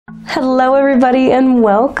Hello everybody and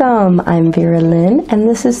welcome. I'm Vera Lynn and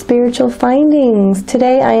this is Spiritual Findings.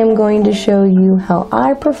 Today I am going to show you how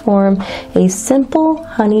I perform a simple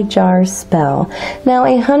honey jar spell. Now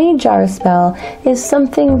a honey jar spell is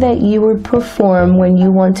something that you would perform when you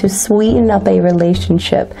want to sweeten up a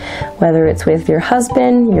relationship, whether it's with your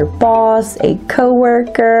husband, your boss, a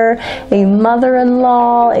coworker, a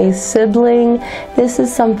mother-in-law, a sibling. This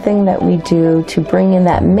is something that we do to bring in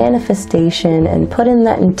that manifestation and put in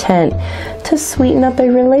that intent to sweeten up a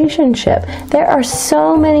relationship. There are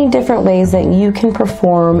so many different ways that you can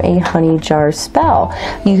perform a honey jar spell.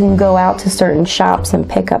 You can go out to certain shops and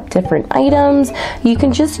pick up different items. You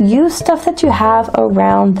can just use stuff that you have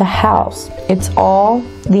around the house. It's all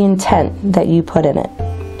the intent that you put in it.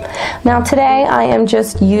 Now today I am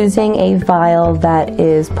just using a vial that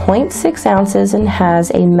is 0.6 ounces and has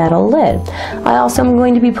a metal lid. I also am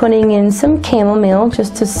going to be putting in some chamomile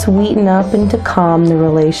just to sweeten up and to calm the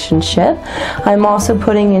relationship. I'm also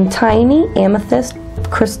putting in tiny amethyst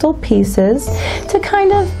crystal pieces to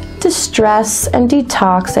kind of distress and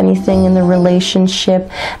detox anything in the relationship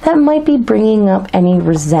that might be bringing up any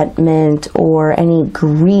resentment or any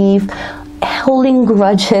grief, holding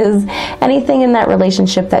grudges, anything in that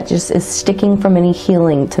relationship that just is sticking from any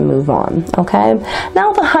healing to move on, okay?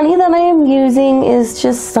 Now the honey that I am using is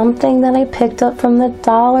just something that I picked up from the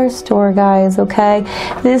dollar store, guys, okay?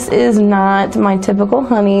 This is not my typical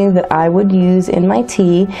honey that I would use in my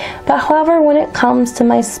tea, but however, when it comes to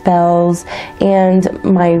my spells and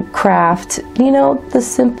my craft, you know, the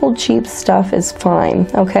simple cheap stuff is fine,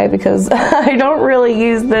 okay? Because I don't really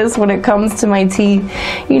use this when it comes to my tea,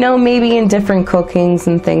 you know, maybe in different cookings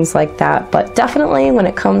and things like that, but definitely when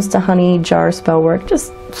it comes to honey jar spell work,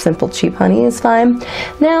 just simple cheap honey is fine.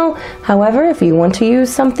 Now, however, if you want to use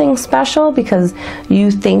something special because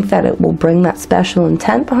you think that it will bring that special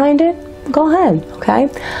intent behind it, go ahead, okay?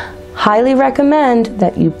 Highly recommend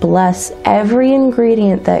that you bless every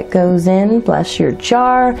ingredient that goes in. Bless your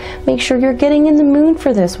jar. Make sure you're getting in the mood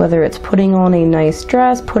for this, whether it's putting on a nice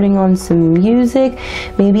dress, putting on some music,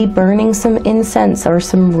 maybe burning some incense or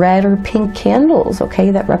some red or pink candles, okay,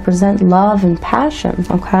 that represent love and passion,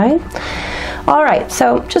 okay? All right,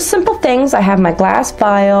 so just simple things. I have my glass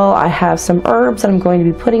vial. I have some herbs that I'm going to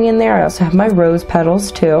be putting in there. I also have my rose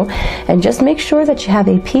petals too. And just make sure that you have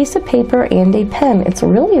a piece of paper and a pen. It's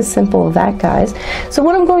really as simple as that, guys. So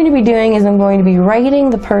what I'm going to be doing is I'm going to be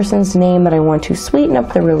writing the person's name that I want to sweeten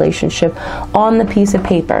up the relationship on the piece of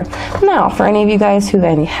paper. Now, for any of you guys who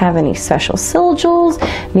have any special sigils,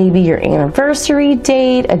 maybe your anniversary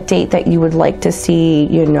date, a date that you would like to see,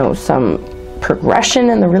 you know, some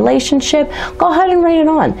progression in the relationship, go ahead and write it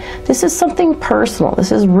on. This is something personal.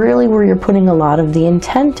 This is really where you're putting a lot of the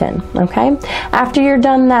intent in, okay? After you're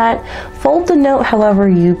done that, fold the note however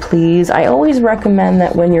you please. I always recommend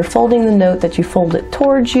that when you're folding the note that you fold it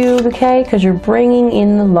towards you, okay? Because you're bringing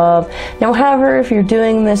in the love. Now, however, if you're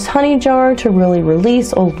doing this honey jar to really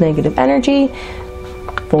release old negative energy,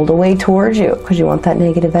 fold away towards you because you want that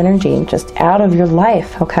negative energy just out of your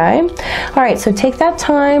life, okay? All right, so take that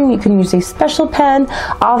time. You can use a special pen.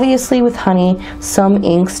 Obviously with honey, some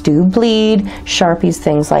inks do bleed, Sharpies,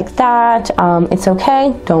 things like that. It's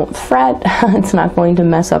okay, don't fret. It's not going to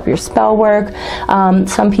mess up your spell work.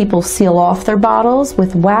 Some people seal off their bottles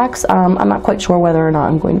with wax. I'm not quite sure whether or not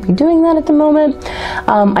I'm going to be doing that at the moment.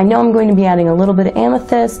 I know I'm going to be adding a little bit of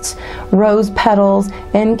amethysts, rose petals,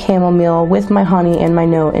 and chamomile with my honey and my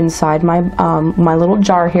note inside my my little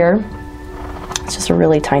jar here. It's just a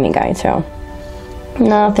really tiny guy too.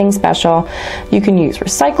 Nothing special. You can use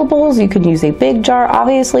recyclables, you can use a big jar.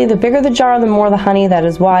 Obviously the bigger the jar, the more the honey. That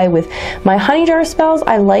is why with my honey jar spells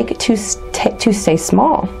I like to stay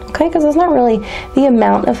small, okay, because it's not really the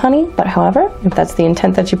amount of honey, but however, if that's the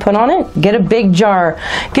intent that you put on it, get a big jar.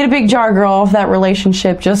 Get a big jar, girl, if that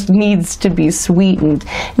relationship just needs to be sweetened.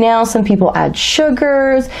 Now some people add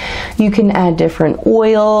sugars, you can add different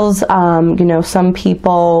oils. You know, some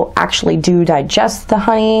people actually do digest the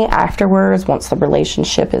honey afterwards once the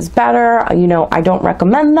relationship is better. You know, I don't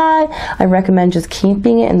recommend that. I recommend just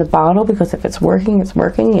keeping it in the bottle because if it's working, it's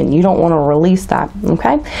working and you don't want to release that,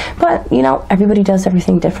 okay? But you know, everybody does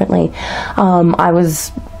everything differently. I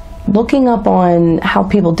was looking up on how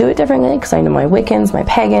people do it differently because I know my Wiccans, my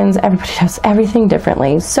pagans, everybody does everything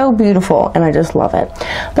differently. So beautiful, and I just love it.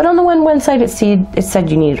 But on the one website it said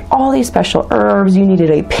you needed all these special herbs, you needed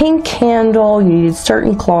a pink candle, you needed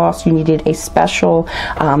certain cloths, you needed a special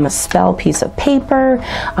spell piece of paper,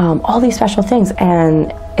 all these special things.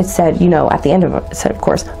 And it said, you know, at the end of it, it said, of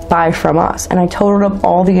course, buy from us. And I totaled up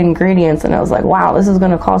all the ingredients and I was like, wow, this is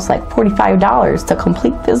going to cost like $45 to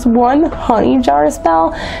complete this one honey jar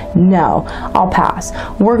spell. No, I'll pass.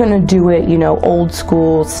 We're going to do it, you know, old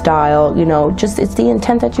school style, you know, just it's the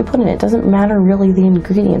intent that you put in it. It doesn't matter really the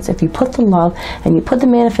ingredients. If you put the love and you put the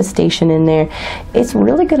manifestation in there, it's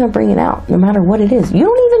really going to bring it out no matter what it is. You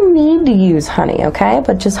don't even need to use honey, okay?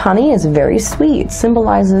 But just honey is very sweet. It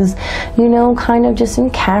symbolizes, you know, kind of just in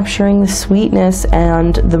capturing the sweetness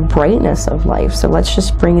and the brightness of life. So let's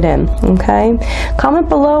just bring it in, okay? Comment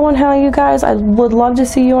below on how you guys, I would love to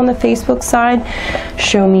see you on the Facebook side.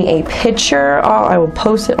 Show me a picture. I will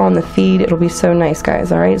post it on the feed. It'll be so nice,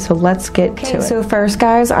 guys. All right, so let's get to it. So first,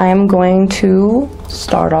 guys, I am going to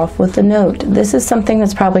start off with a note. This is something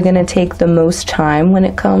that's probably going to take the most time when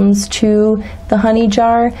it comes to the honey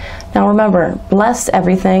jar. Now remember, bless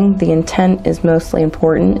everything. The intent is mostly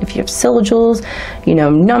important. If you have sigils, you know,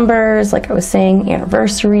 numbers, like I was saying,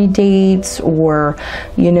 anniversary dates, or,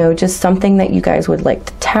 you know, just something that you guys would like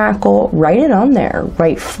to tackle, write it on there.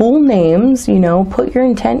 Write full names, you know, put your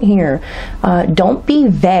intent here. Don't be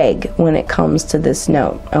vague when it comes to this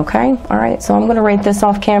note, okay? All right, so I'm going to write this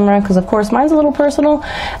off camera because, of course, mine's a little personal,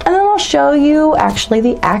 and then I'll show you actually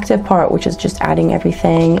the active part, which is just adding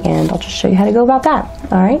everything, and I'll just show you how to go about that.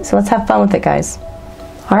 All right, so let's have fun with it, guys.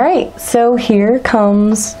 All right, so here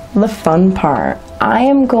comes the fun part. I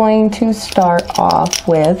am going to start off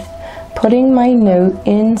with putting my note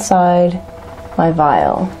inside my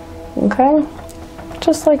vial, okay?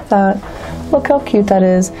 Just like that. Look how cute that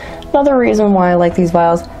is. Another reason why I like these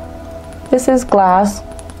vials. This is glass,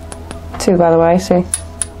 too, by the way, see?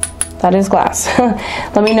 That is glass.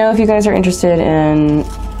 Let me know if you guys are interested in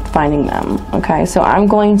finding them, okay? So I'm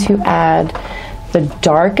going to add the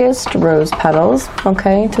darkest rose petals,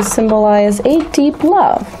 okay, to symbolize a deep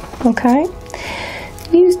love, okay?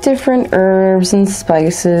 Use different herbs and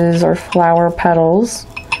spices or flower petals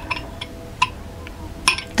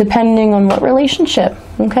depending on what relationship,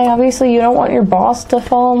 okay? Obviously you don't want your boss to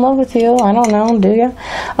fall in love with you, I don't know, do you?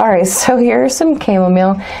 All right, so here's some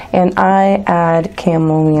chamomile, and I add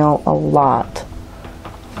chamomile a lot,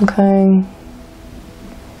 okay?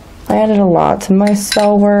 I added a lot to my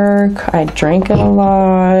spell work. I drank it a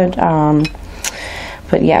lot.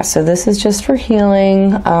 But yeah, so this is just for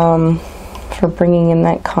healing, for bringing in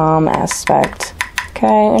that calm aspect. Okay,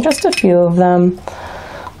 and just a few of them.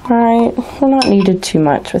 All right, we're not needed too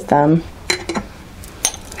much with them.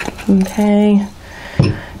 Okay,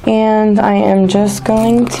 and I am just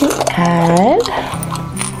going to add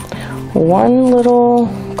one little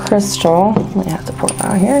crystal. I have to pour it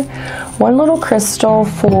out here. One little crystal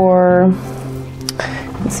for,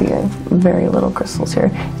 let's see, very little crystals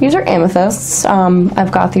here. These are amethysts.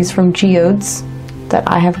 I've got these from geodes that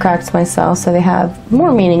I have cracked myself, so they have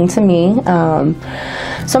more meaning to me.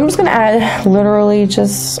 So I'm just gonna add literally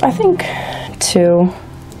just, I think two.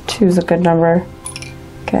 Two is a good number.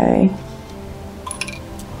 Okay.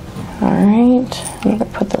 All right, I'm gonna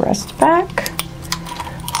put the rest back.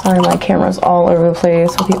 Sorry, my camera's all over the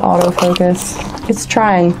place with the autofocus. It's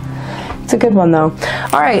trying. It's a good one though.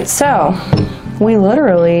 All right, so we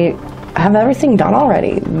literally have everything done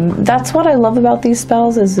already. That's what I love about these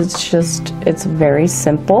spells, is it's very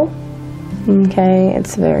simple. Okay,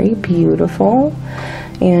 it's very beautiful,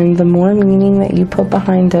 and the more meaning that you put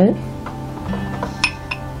behind it,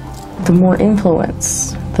 the more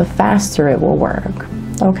influence, the faster it will work.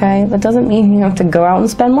 Okay, that doesn't mean you have to go out and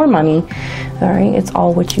spend more money. All right, it's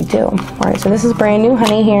all what you do. All right, so this is brand new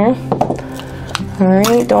honey here. All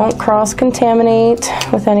right, don't cross-contaminate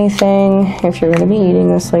with anything if you're going to be eating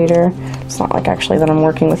this later. It's not like actually that I'm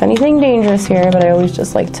working with anything dangerous here, but I always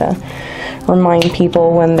just like to remind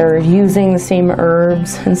people when they're using the same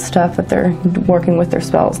herbs and stuff that they're working with their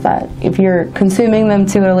spells, that if you're consuming them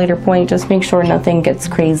too at a later point, just make sure nothing gets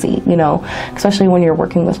crazy, you know, especially when you're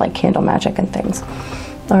working with like candle magic and things.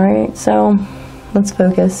 All right, so let's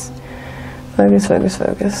focus. Focus, focus,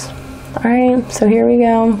 focus. All right, so here we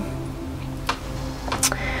go.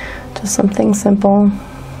 Just something simple.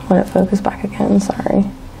 Let it focus back again, sorry.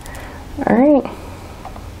 All right.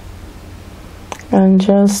 And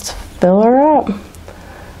just fill her up.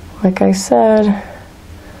 Like I said,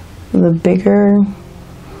 the bigger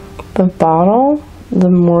the bottle, the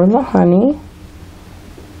more the honey.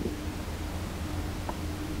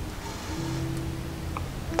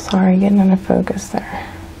 Sorry, getting out of focus there.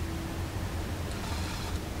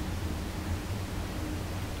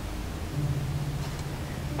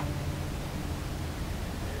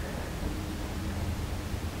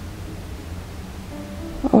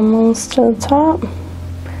 Almost to the top.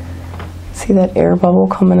 See that air bubble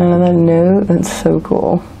coming out of that note? That's so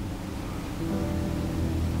cool.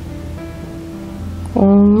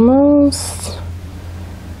 Almost.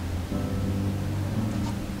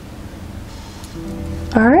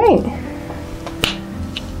 All right.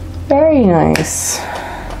 Very nice.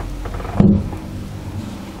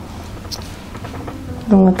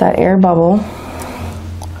 And with that air bubble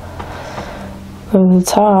over the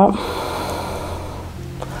top.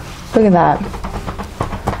 Look at that.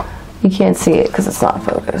 You can't see it because it's not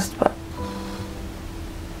focused, but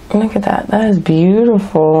look at that. That is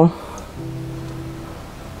beautiful.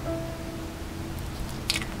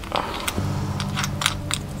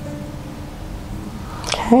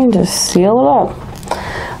 Okay, just seal it up.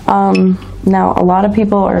 Now, a lot of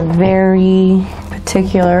people are very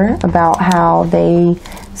particular about how they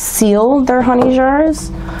seal their honey jars.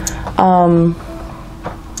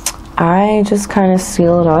 I just kind of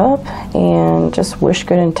seal it up and just wish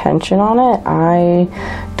good intention on it. I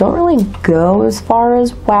don't really go as far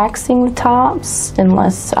as waxing the tops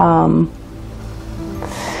unless, I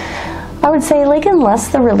would say, like, unless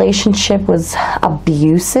the relationship was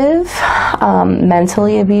abusive,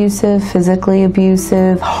 mentally abusive, physically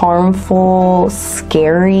abusive, harmful,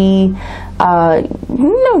 scary.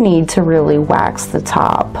 No need to really wax the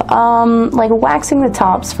top. Like, waxing the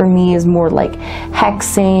tops for me is more like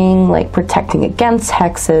hexing, like protecting against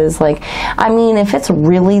hexes. Like, I mean, if it's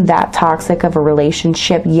really that toxic of a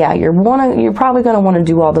relationship, yeah, you're probably going to want to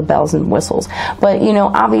do all the bells and whistles. But, you know,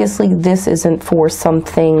 obviously this isn't for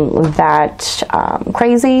something that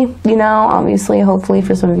crazy, you know. Obviously, hopefully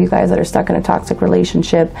for some of you guys that are stuck in a toxic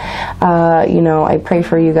relationship, you know, I pray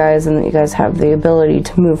for you guys and that you guys have the ability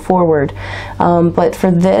to move forward. But for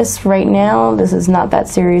this right now, this is not that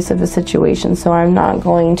serious of a situation, so I'm not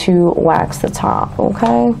going to wax the top,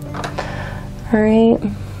 okay? All right.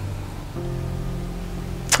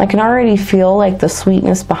 I can already feel like the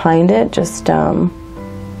sweetness behind it, just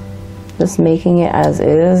making it as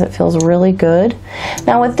is. It feels really good.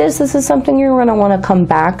 Now with this is something you're going to want to come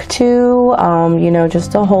back to, you know,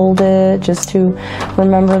 just to hold it, just to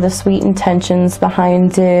remember the sweet intentions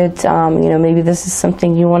behind it. You know, maybe this is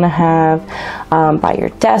something you want to have by your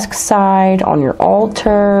desk side, on your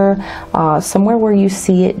altar, somewhere where you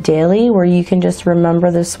see it daily, where you can just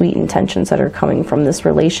remember the sweet intentions that are coming from this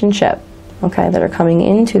relationship. Okay, that are coming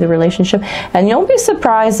into the relationship, and you'll be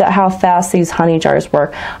surprised at how fast these honey jars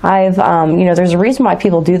work. I've, you know, there's a reason why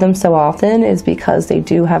people do them so often is because they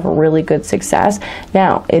do have a really good success.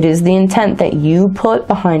 Now, it is the intent that you put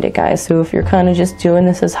behind it, guys. So if you're kind of just doing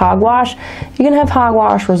this as hogwash, you can have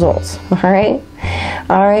hogwash results. All right.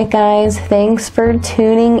 All right, guys, thanks for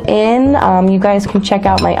tuning in. You guys can check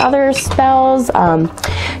out my other spells.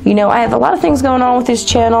 You know, I have a lot of things going on with this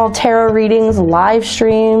channel: tarot readings, live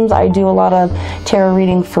streams. I do a lot of tarot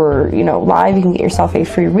reading for, you know, live. You can get yourself a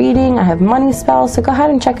free reading. I have money spells, so go ahead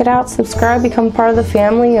and check it out. Subscribe, become part of the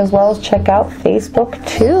family, as well as check out Facebook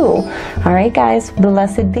too. All right, guys,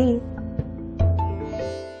 blessed be.